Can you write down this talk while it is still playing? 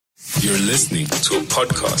You're listening to a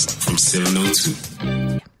podcast from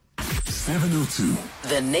 702. 702.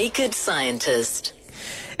 The Naked Scientist.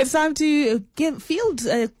 It's time to field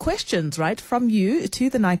questions, right, from you to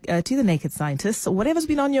the Naked Scientist. So whatever's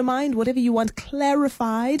been on your mind, whatever you want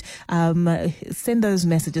clarified, send those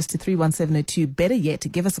messages to 31702. Better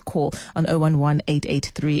yet, give us a call on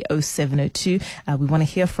 011-883-0702. We want to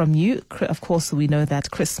hear from you. Of course, we know that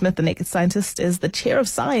Chris Smith, the Naked Scientist, is the Chair of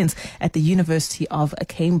Science at the University of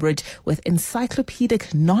Cambridge with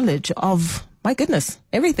encyclopedic knowledge of... my goodness,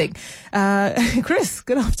 everything. Chris,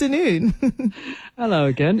 good afternoon. Hello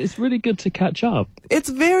again. It's really good to catch up. It's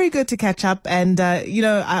very good to catch up. And,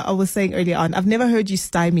 I was saying earlier on, I've never heard you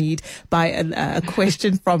stymied by a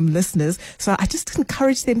question from listeners. So I just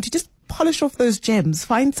encourage them to just polish off those gems,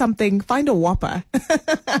 find a whopper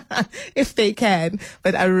if they can.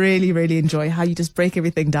 But I really, really enjoy how you just break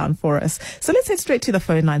everything down for us. So let's head straight to the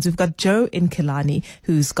phone lines. We've got Joe in Killarney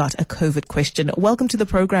who's got a COVID question. Welcome to the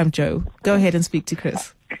program, Joe. Go ahead and speak to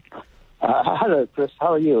Chris. Hello, Chris.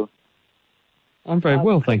 How are you? I'm very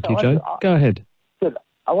well, thank you, Joe. Go ahead. Good.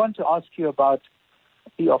 I want to ask you about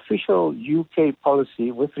the official UK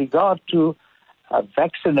policy with regard to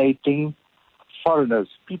vaccinating foreigners,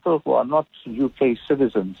 people who are not UK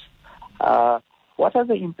citizens. What are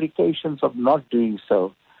the implications of not doing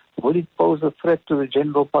so? Will it pose a threat to the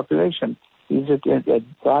general population? Is it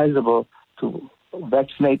advisable to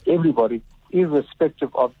vaccinate everybody, irrespective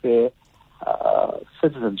of their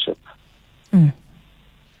citizenship?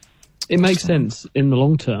 It makes sense in the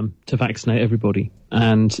long term to vaccinate everybody.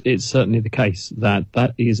 And it's certainly the case that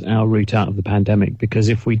is our route out of the pandemic, because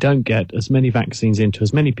if we don't get as many vaccines into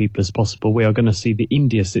as many people as possible, we are going to see the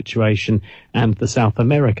India situation and the South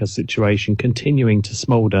America situation continuing to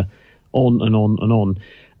smoulder on and on and on.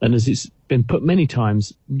 And as it's been put many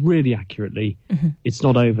times, really accurately, it's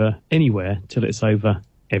not over anywhere till it's over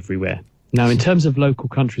everywhere. Now, in terms of local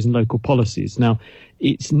countries and local policies, now,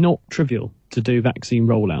 it's not trivial to do vaccine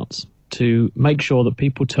rollouts. To make sure that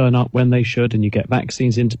people turn up when they should and you get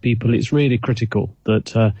vaccines into people, it's really critical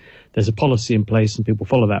that there's a policy in place and people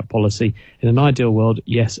follow that policy. In an ideal world,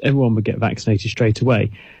 yes, everyone would get vaccinated straight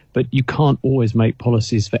away, but you can't always make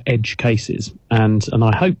policies for edge cases. And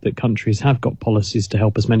I hope that countries have got policies to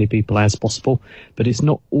help as many people as possible, but it's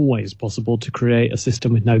not always possible to create a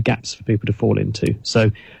system with no gaps for people to fall into.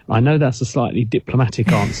 So I know that's a slightly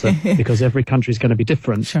diplomatic answer because every country is going to be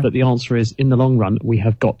different, sure. But the answer is, in the long run, we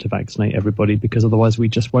have got to vaccinate everybody because otherwise we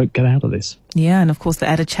just won't get out of this. Yeah, and of course the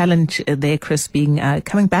added challenge there, Chris, being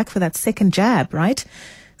coming back for that second jab, right?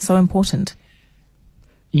 So important.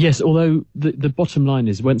 Yes, although the bottom line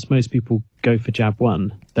is once most people go for jab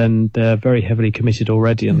 1, then they're very heavily committed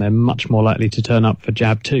already and they're much more likely to turn up for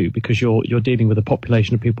jab 2 because you're dealing with a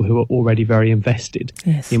population of people who are already very invested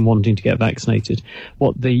in wanting to get vaccinated.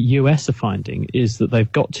 What the US are finding is that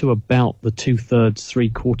they've got to about the 2/3,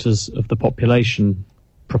 3/4 of the population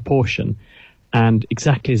proportion. And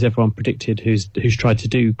exactly as everyone predicted who's tried to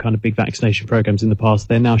do kind of big vaccination programs in the past,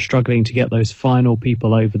 they're now struggling to get those final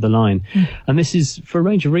people over the line. And this is for a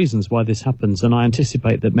range of reasons why this happens. And I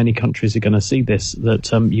anticipate that many countries are going to see this, that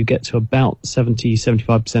you get to about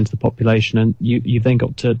 70-75% of the population and you've then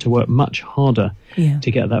got to work much harder to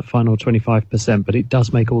get that final 25%. But it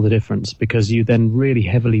does make all the difference because you then really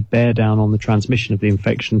heavily bear down on the transmission of the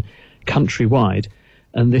infection countrywide.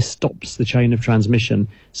 And this stops the chain of transmission.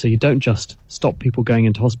 So you don't just stop people going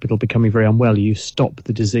into hospital becoming very unwell, you stop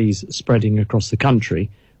the disease spreading across the country,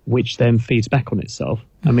 which then feeds back on itself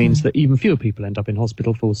and means that even fewer people end up in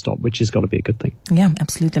hospital, full stop, which has got to be a good thing. Yeah,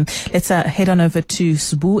 absolutely. Let's head on over to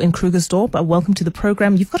Sbu in Krugersdorp. Welcome to the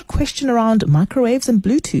program. You've got a question around microwaves and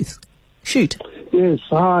Bluetooth. Shoot. Yes,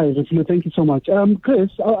 hi, Rifle. Thank you so much.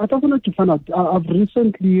 Chris, I just wanted to find out, I've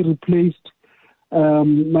recently replaced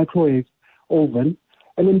microwave oven.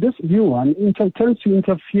 And in this new one, it tends to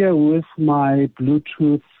interfere with my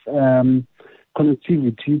Bluetooth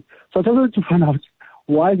connectivity. So I just wanted to find out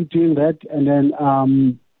why it's doing that, and then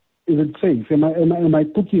is it safe? Am I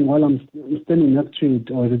cooking while I'm standing next to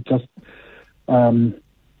it, or is it just,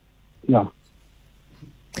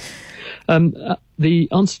 The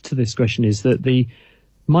answer to this question is that the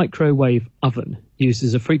microwave oven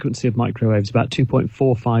uses a frequency of microwaves about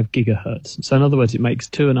 2.45 gigahertz. So in other words, it makes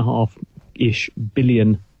 2.5-ish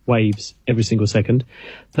billion waves every single second.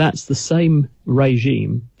 That's the same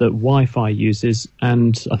regime that Wi-Fi uses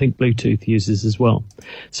and I think Bluetooth uses as well.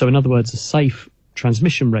 So in other words, a safe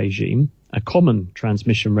transmission regime, a common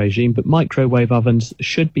transmission regime, but microwave ovens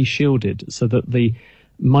should be shielded so that the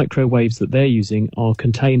microwaves that they're using are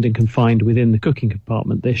contained and confined within the cooking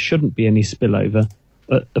compartment. There shouldn't be any spillover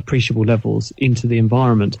at appreciable levels into the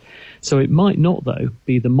environment. So it might not, though,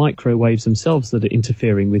 be the microwaves themselves that are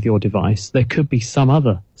interfering with your device. There could be some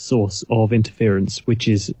other source of interference which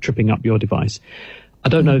is tripping up your device. I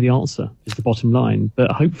don't know the answer, is the bottom line,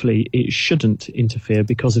 but hopefully it shouldn't interfere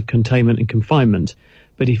because of containment and confinement.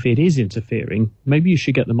 But if it is interfering, maybe you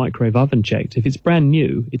should get the microwave oven checked. If it's brand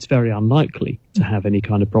new, it's very unlikely to have any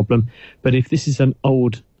kind of problem. But if this is an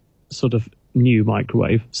old sort of new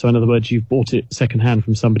microwave, so in other words, you've bought it secondhand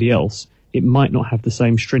from somebody else, it might not have the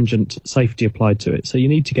same stringent safety applied to it. So you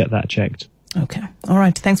need to get that checked. Okay. All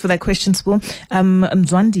right. Thanks for that question, Spool.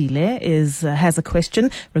 Mzwandile has a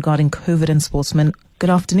question regarding COVID and sportsmen. Good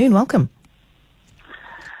afternoon. Welcome.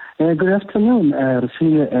 Good afternoon,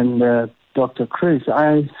 Rafina and Dr. Chris.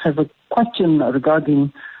 I have a question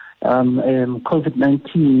regarding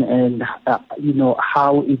COVID-19 and,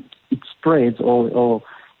 how it spreads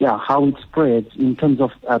how it spreads in terms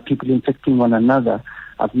of people infecting one another.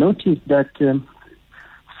 I've noticed that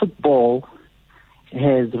football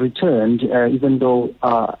has returned, even though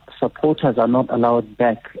supporters are not allowed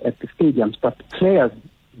back at the stadiums, but players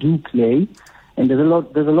do play, and there's a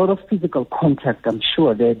lot of physical contact. I'm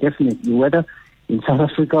sure there definitely, whether in South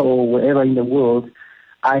Africa or wherever in the world.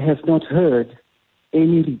 I have not heard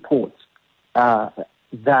any reports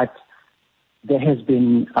that there has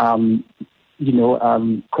been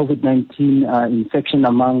COVID-19 infection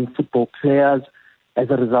among football players as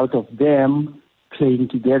a result of them playing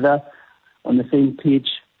together on the same pitch.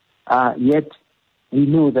 Yet we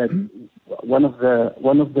know that one of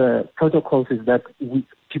the protocols is that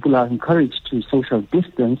people are encouraged to social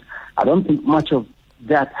distance. I don't think much of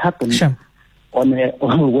that happens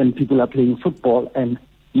when people are playing football, and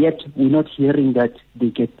yet we're not hearing that they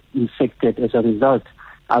get infected as a result.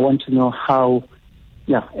 I want to know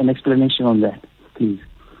an explanation on that, please.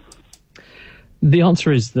 The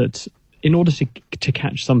answer is that in order to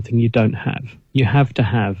catch something you don't have, you have to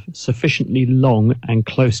have sufficiently long and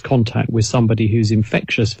close contact with somebody who's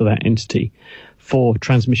infectious for that entity for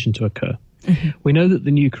transmission to occur. Mm-hmm. We know that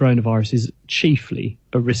the new coronavirus is chiefly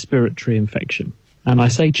a respiratory infection. And I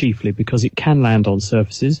say chiefly because it can land on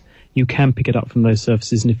surfaces. You can pick it up from those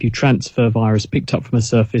surfaces. And if you transfer virus picked up from a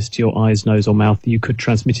surface to your eyes, nose or mouth, you could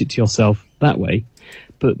transmit it to yourself that way.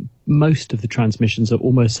 But most of the transmissions are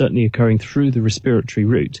almost certainly occurring through the respiratory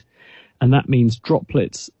route. And that means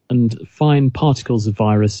droplets and fine particles of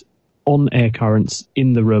virus on air currents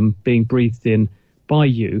in the room being breathed in by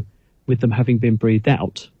you, with them having been breathed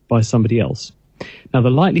out by somebody else. Now,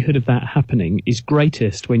 the likelihood of that happening is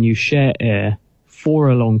greatest when you share air for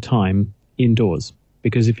a long time indoors.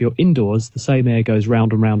 Because if you're indoors, the same air goes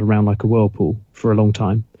round and round and round like a whirlpool for a long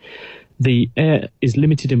time. The air is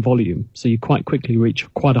limited in volume, so you quite quickly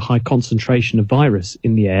reach quite a high concentration of virus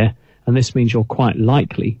in the air. And this means you're quite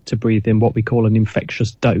likely to breathe in what we call an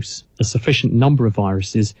infectious dose, a sufficient number of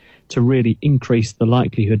viruses to really increase the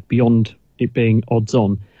likelihood beyond it being odds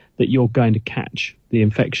on that you're going to catch the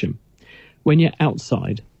infection. When you're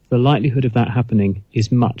outside, the likelihood of that happening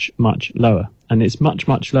is much, much lower. And it's much,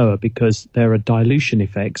 much lower because there are dilution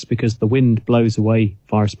effects, because the wind blows away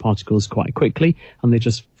virus particles quite quickly and they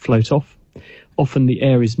just float off. Often the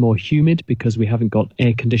air is more humid because we haven't got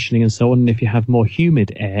air conditioning and so on. And if you have more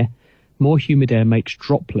humid air makes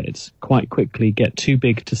droplets quite quickly get too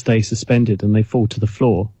big to stay suspended and they fall to the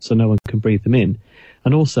floor, so no one can breathe them in.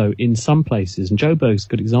 And also in some places, and Joburg's a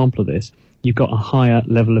good example of this, you've got a higher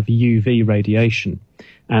level of UV radiation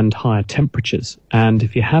and higher temperatures. And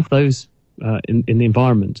if you have those in the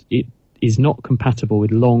environment, it is not compatible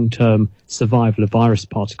with long-term survival of virus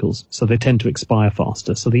particles, so they tend to expire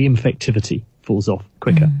faster, so the infectivity falls off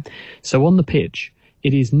quicker. So on the pitch,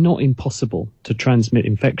 it is not impossible to transmit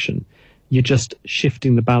infection. You're just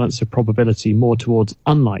shifting the balance of probability more towards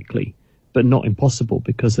unlikely, but not impossible,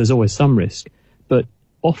 because there's always some risk. But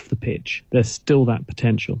off the pitch, there's still that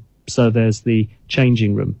potential. So there's the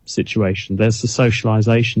changing room situation. There's the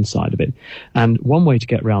socialization side of it. And one way to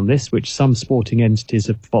get around this, which some sporting entities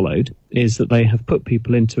have followed, is that they have put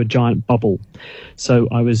people into a giant bubble. So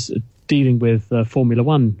I was dealing with Formula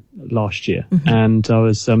One last year, and I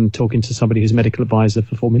was talking to somebody who's medical advisor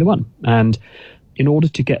for Formula One. And in order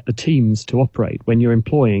to get the teams to operate, when you're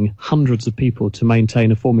employing hundreds of people to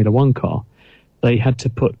maintain a Formula One car, they had to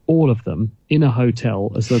put all of them in a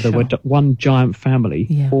hotel as though they were one giant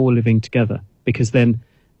family, all living together. Because then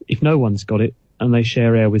if no one's got it and they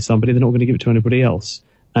share air with somebody, they're not going to give it to anybody else.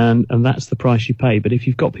 And that's the price you pay. But if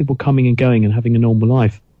you've got people coming and going and having a normal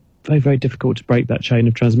life, very, very difficult to break that chain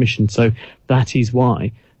of transmission. So that is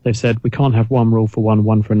why They've said we can't have one rule for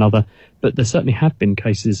one for another. But there certainly have been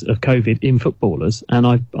cases of COVID in footballers, and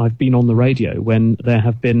I've been on the radio when there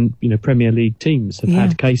have been, Premier League teams have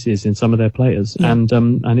had cases in some of their players, and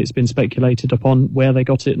it's been speculated upon where they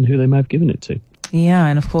got it and who they may have given it to. Yeah,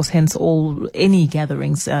 and of course, hence any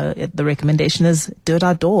gatherings, the recommendation is do it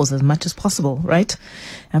outdoors as much as possible, right?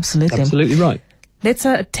 Absolutely. Absolutely right. Let's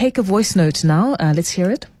take a voice note now. Let's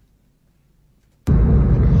hear it.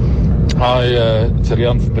 Hi, it's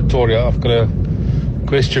Rian from Pretoria. I've got a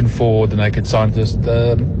question for the Naked Scientist.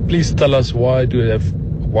 Please tell us why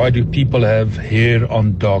do people have hair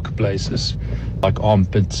on dark places, like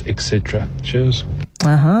armpits, etc.? Cheers.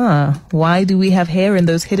 Why do we have hair in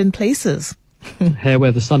those hidden places? Hair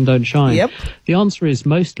where the sun don't shine. Yep. The answer is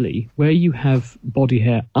mostly where you have body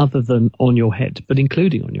hair other than on your head, but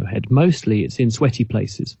including on your head. Mostly it's in sweaty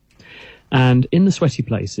places. And in the sweaty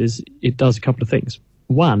places, it does a couple of things.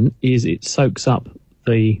 One is it soaks up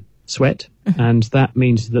the sweat, and that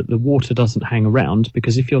means that the water doesn't hang around,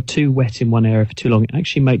 because if you're too wet in one area for too long, it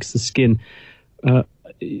actually makes the skin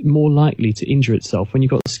more likely to injure itself. When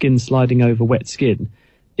you've got skin sliding over wet skin,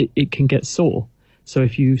 it can get sore. So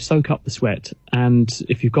if you soak up the sweat, and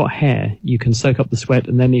if you've got hair, you can soak up the sweat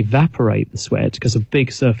and then evaporate the sweat, because a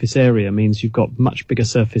big surface area means you've got much bigger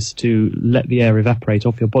surface to let the air evaporate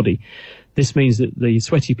off your body. This means that the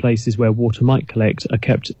sweaty places where water might collect are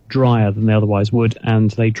kept drier than they otherwise would, and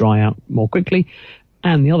they dry out more quickly.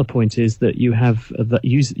 And the other point is that you have the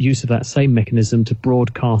use of that same mechanism to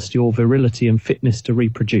broadcast your virility and fitness to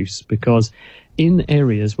reproduce, because in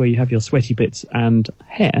areas where you have your sweaty bits and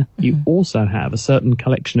hair, you also have a certain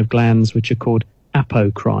collection of glands which are called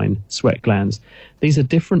apocrine sweat glands. These are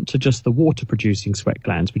different to just the water-producing sweat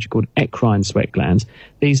glands, which are called eccrine sweat glands.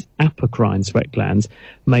 These apocrine sweat glands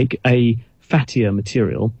make a fattier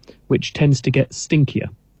material, which tends to get stinkier.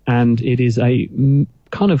 And it is a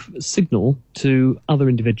kind of signal to other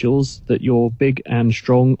individuals that you're big and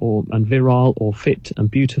strong and virile or fit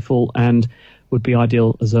and beautiful and would be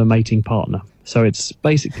ideal as a mating partner. So it's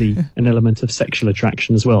basically an element of sexual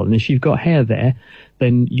attraction as well. And if you've got hair there,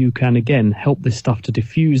 then you can, again, help this stuff to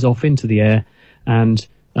diffuse off into the air and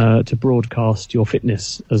to broadcast your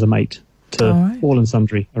fitness as a mate to all and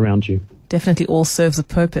sundry around you. Definitely all serves a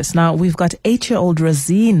purpose. Now, we've got 8-year-old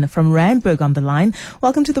Razine from Randburg on the line.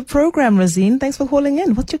 Welcome to the program, Razine. Thanks for calling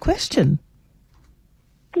in. What's your question?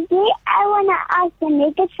 Today, I want to ask the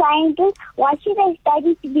naked scientist, what should I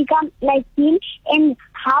study to become like him, and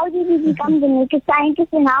how did he become the naked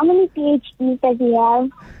scientist, and how many PhDs does he have?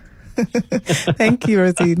 Thank you,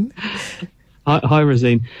 Razine. Hi,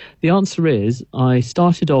 Razine. The answer is I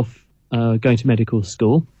started off going to medical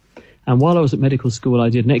school. And while I was at medical school, I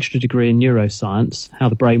did an extra degree in neuroscience, how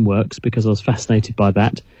the brain works, because I was fascinated by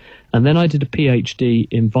that. And then I did a PhD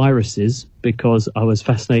in viruses because I was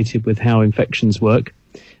fascinated with how infections work.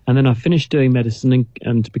 And then I finished doing medicine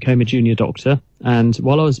and became a junior doctor. And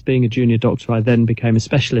while I was being a junior doctor, I then became a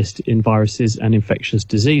specialist in viruses and infectious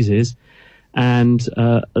diseases. And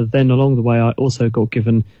then along the way, I also got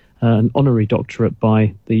given an honorary doctorate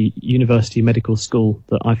by the University Medical School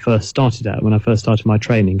that I first started at when I first started my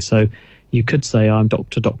training. So you could say I'm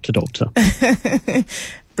doctor.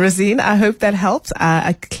 Razine, I hope that helps.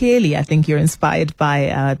 Clearly, I think you're inspired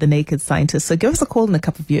by the Naked Scientist. So give us a call in a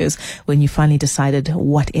couple of years when you finally decided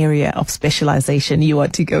what area of specialization you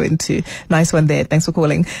want to go into. Nice one there. Thanks for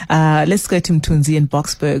calling. Let's go to Mtunzi in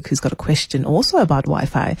Boksburg, who's got a question also about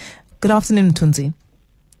Wi-Fi. Good afternoon, Mtunzi.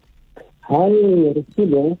 Hi,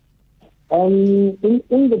 Rafila.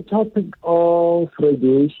 In the topic of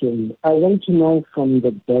radiation, I want to know from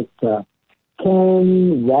the doctor,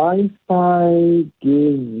 can Wi-Fi give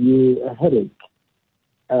you a headache?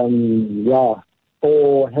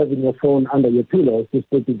 Or having your phone under your pillow, just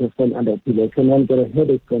putting the phone under your pillow, can one get a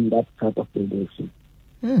headache from that type of radiation?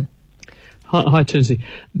 Hi, Tunzi.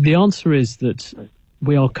 The answer is that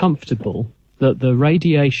we are comfortable that the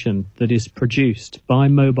radiation that is produced by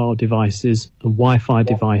mobile devices and Wi-Fi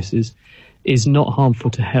devices is not harmful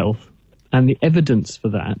to health. And the evidence for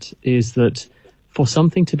that is that for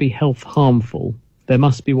something to be health harmful, there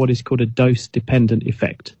must be what is called a dose-dependent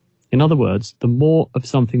effect. In other words, the more of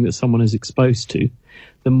something that someone is exposed to,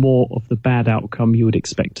 the more of the bad outcome you would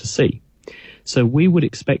expect to see. So we would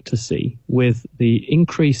expect to see, with the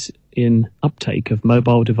increase in uptake of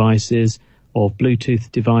mobile devices, of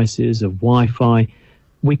Bluetooth devices, of Wi-Fi,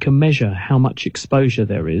 we can measure how much exposure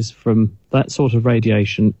there is from that sort of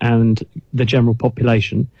radiation and the general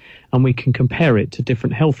population, and we can compare it to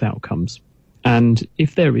different health outcomes. And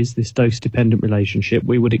if there is this dose-dependent relationship,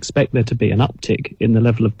 we would expect there to be an uptick in the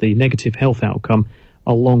level of the negative health outcome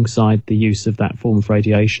alongside the use of that form of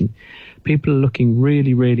radiation. people are looking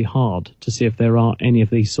really, really hard to see if there are any of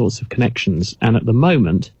these sorts of connections. And at the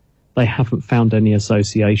moment, they haven't found any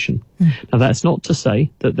association. Now, that's not to say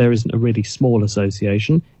that there isn't a really small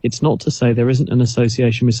association. It's not to say there isn't an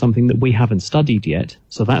association with something that we haven't studied yet.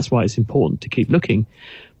 So that's why it's important to keep looking.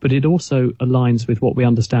 But it also aligns with what we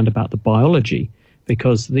understand about the biology,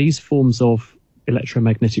 because these forms of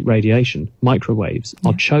electromagnetic radiation, microwaves,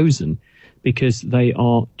 are chosen because they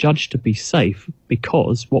are judged to be safe,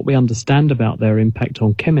 because what we understand about their impact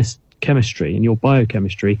on chemistry and your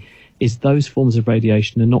biochemistry is those forms of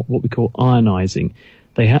radiation are not what we call ionizing.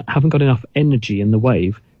 They haven't got enough energy in the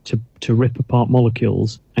wave to rip apart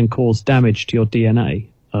molecules and cause damage to your DNA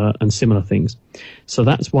and similar things. So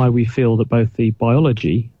that's why we feel that both the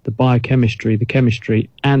biology, the biochemistry, the chemistry,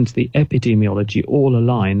 and the epidemiology all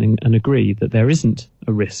align and agree that there isn't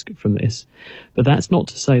a risk from this. But that's not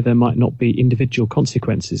to say there might not be individual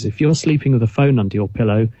consequences. If you're sleeping with a phone under your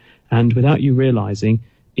pillow and without you realizing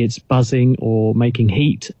it's buzzing or making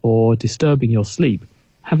heat or disturbing your sleep,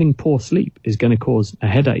 having poor sleep is going to cause a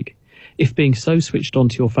headache. If being so switched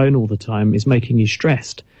onto your phone all the time is making you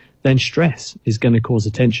stressed, then stress is going to cause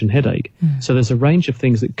a tension headache. So there's a range of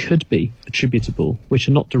things that could be attributable, which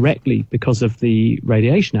are not directly because of the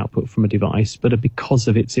radiation output from a device, but are because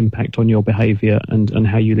of its impact on your behavior and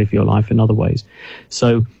how you live your life in other ways.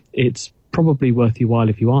 So it's probably worth your while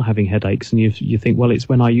if you are having headaches and you think, well, it's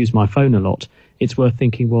when I use my phone a lot. It's worth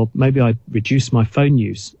thinking, well, maybe I reduce my phone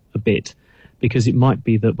use a bit, because it might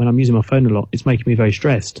be that when I'm using my phone a lot, it's making me very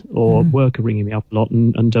stressed, or work are ringing me up a lot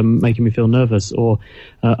and making me feel nervous, or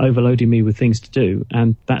overloading me with things to do,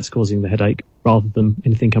 and that's causing the headache rather than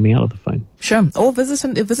anything coming out of the phone. Sure. Or visit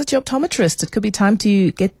your optometrist. It could be time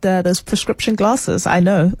to get those prescription glasses. I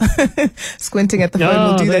know. Squinting at the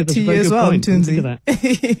phone will do that to you as well,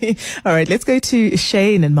 Tunzi. All right, let's go to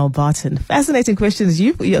Shane in Malbarton. Fascinating questions.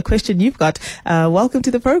 Your question you've got. Welcome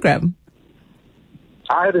to the program.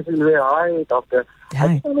 Hi, this is Ray. Hi, doctor. Hi.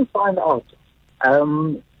 I just want to find out,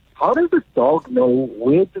 how does a dog know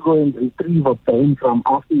where to go and retrieve a bone from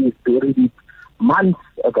after he's buried it months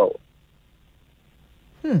ago?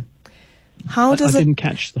 I didn't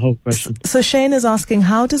catch the whole question. So Shane is asking,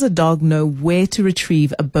 how does a dog know where to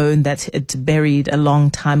retrieve a bone that it buried a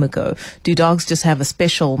long time ago? Do dogs just have a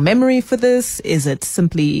special memory for this? Is it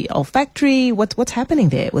simply olfactory? What's happening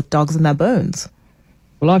there with dogs and their bones?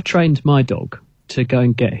 Well, I've trained my dog to go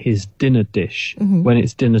and get his dinner dish when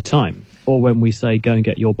it's dinner time, or when we say go and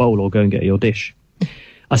get your bowl or go and get your dish.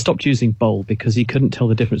 I stopped using bowl because he couldn't tell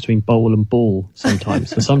the difference between bowl and ball sometimes.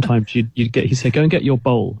 So sometimes he'd say, go and get your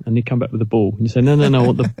bowl, and he'd come back with a ball. And you say, no, I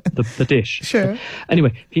want the dish. Sure.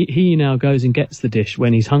 Anyway, he now goes and gets the dish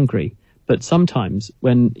when he's hungry. But sometimes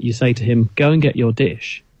when you say to him, go and get your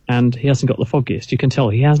dish, and he hasn't got the foggiest, you can tell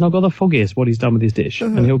he has not got the foggiest what he's done with his dish.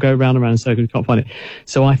 And he'll go round and round in circles and can't find it.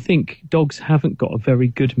 So I think dogs haven't got a very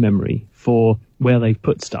good memory for where they've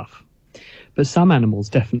put stuff. But some animals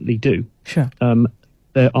definitely do. Sure.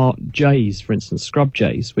 There are jays, for instance, scrub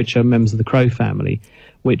jays, which are members of the crow family,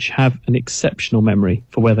 which have an exceptional memory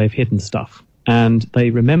for where they've hidden stuff. And they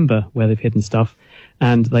remember where they've hidden stuff.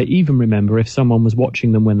 And they even remember if someone was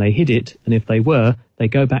watching them when they hid it. And if they were, they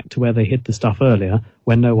go back to where they hid the stuff earlier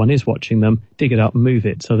when no one is watching them, dig it up and move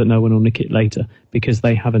it so that no one will nick it later, because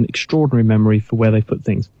they have an extraordinary memory for where they put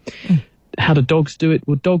things. How do dogs do it?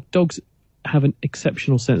 Well, dogs have an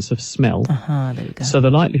exceptional sense of smell. There we go. So the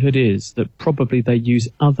likelihood is that probably they use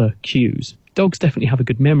other cues. Dogs definitely have a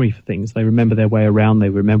good memory for things. They remember their way around. They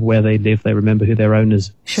remember where they live. They remember who their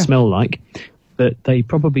owners smell like. But they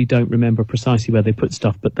probably don't remember precisely where they put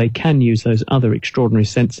stuff, but they can use those other extraordinary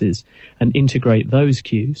senses and integrate those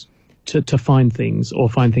cues to find things or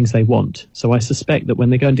find things they want. So I suspect that when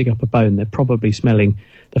they go and dig up a bone, they're probably smelling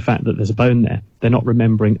the fact that there's a bone there. They're not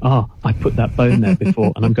remembering, I put that bone there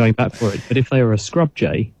before and I'm going back for it. But if they were a scrub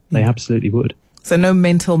jay, they absolutely would. So no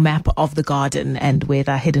mental map of the garden and where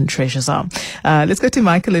the hidden treasures are. Let's go to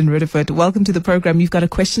Michael in Rutherford. Welcome to the program. You've got a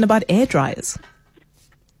question about air dryers.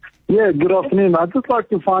 Yeah, good afternoon. I'd just like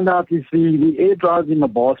to find out if the air dryers in the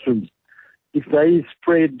bathrooms, if they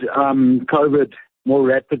spread COVID more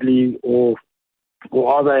rapidly or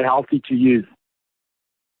are they healthy to use?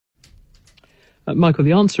 Michael,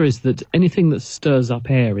 the answer is that anything that stirs up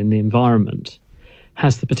air in the environment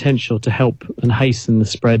has the potential to help and hasten the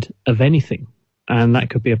spread of anything. And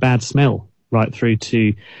that could be a bad smell right through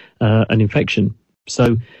to an infection.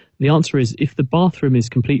 So the answer is, if the bathroom is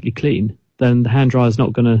completely clean, then the hand dryer is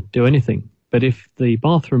not going to do anything. But if the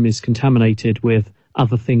bathroom is contaminated with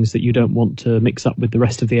other things that you don't want to mix up with the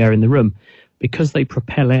rest of the air in the room, because they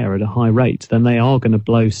propel air at a high rate, then they are going to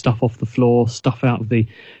blow stuff off the floor, stuff out of the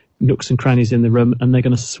nooks and crannies in the room, and they're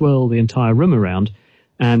going to swirl the entire room around.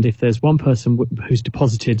 And if there's one person who's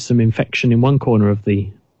deposited some infection in one corner of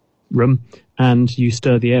the room and you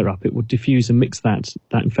stir the air up, it will diffuse and mix that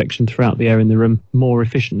infection throughout the air in the room more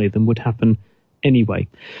efficiently than would happen anyway.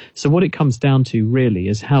 So what it comes down to really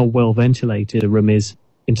is how well ventilated a room is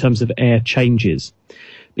in terms of air changes,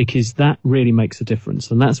 because that really makes a difference.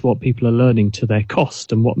 And that's what people are learning to their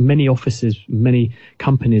cost, and what many offices, many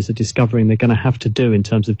companies are discovering they're going to have to do in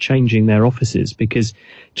terms of changing their offices, because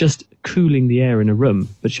just cooling the air in a room,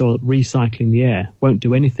 but you're recycling the air, won't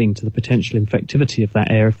do anything to the potential infectivity of that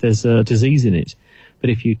air if there's a disease in it. But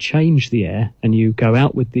if you change the air and you go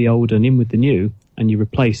out with the old and in with the new, and you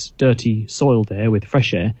replace dirty soiled air with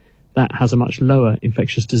fresh air, that has a much lower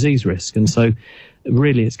infectious disease risk. And so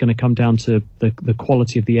really it's going to come down to the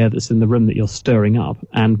quality of the air that's in the room that you're stirring up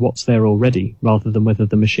and what's there already, rather than whether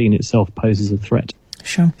the machine itself poses a threat.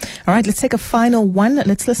 Sure. All right, let's take a final one.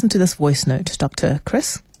 Let's listen to this voice note. Dr.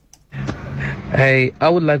 Chris? Hey, I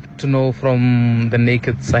would like to know from the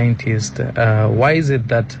naked scientist, why is it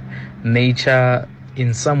that nature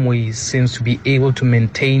in some ways seems to be able to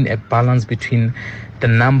maintain a balance between the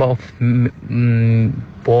number of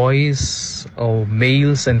boys or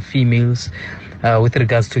males and females with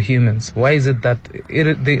regards to humans? Why is it that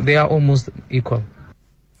they are almost equal?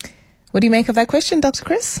 What do you make of that question, Dr.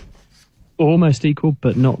 Chris? Almost equal,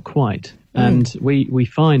 but not quite. And we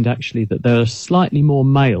find actually that there are slightly more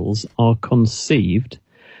males are conceived,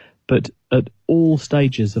 but at all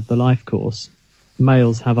stages of the life course,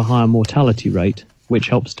 males have a higher mortality rate, which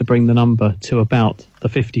helps to bring the number to about the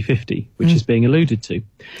 50-50, which is being alluded to.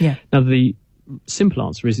 Yeah. Now, the simple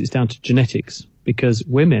answer is it's down to genetics, because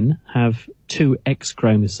women have 2 X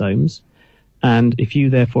chromosomes, and if you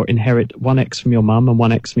therefore inherit 1 X from your mum and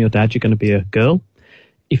 1 X from your dad, you're going to be a girl.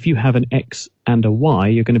 If you have an X and a Y,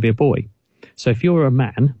 you're going to be a boy. So if you're a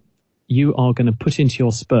man, you are going to put into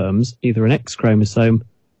your sperms either an X chromosome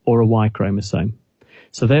or a Y chromosome.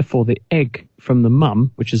 So therefore the egg from the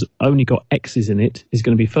mum, which has only got X's in it, is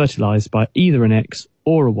going to be fertilized by either an X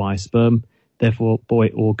or a Y sperm, therefore boy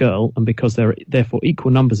or girl. And because there are therefore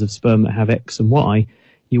equal numbers of sperm that have X and Y,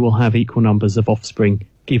 you will have equal numbers of offspring,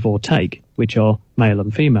 give or take, which are male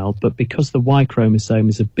and female. But because the Y chromosome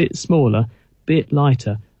is a bit smaller, bit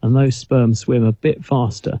lighter, and those sperms swim a bit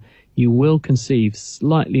faster, you will conceive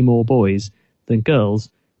slightly more boys than girls,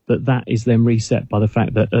 but that is then reset by the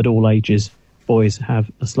fact that at all ages, boys have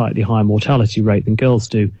a slightly higher mortality rate than girls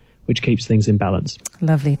do, which keeps things in balance.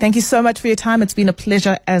 Lovely. Thank you so much for your time. It's been a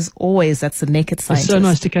pleasure as always. That's the Naked Scientist. It's so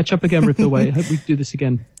nice to catch up again, Ripaway. I hope we do this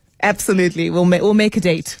again. Absolutely. We'll make a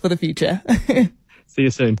date for the future. See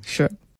you soon. Sure.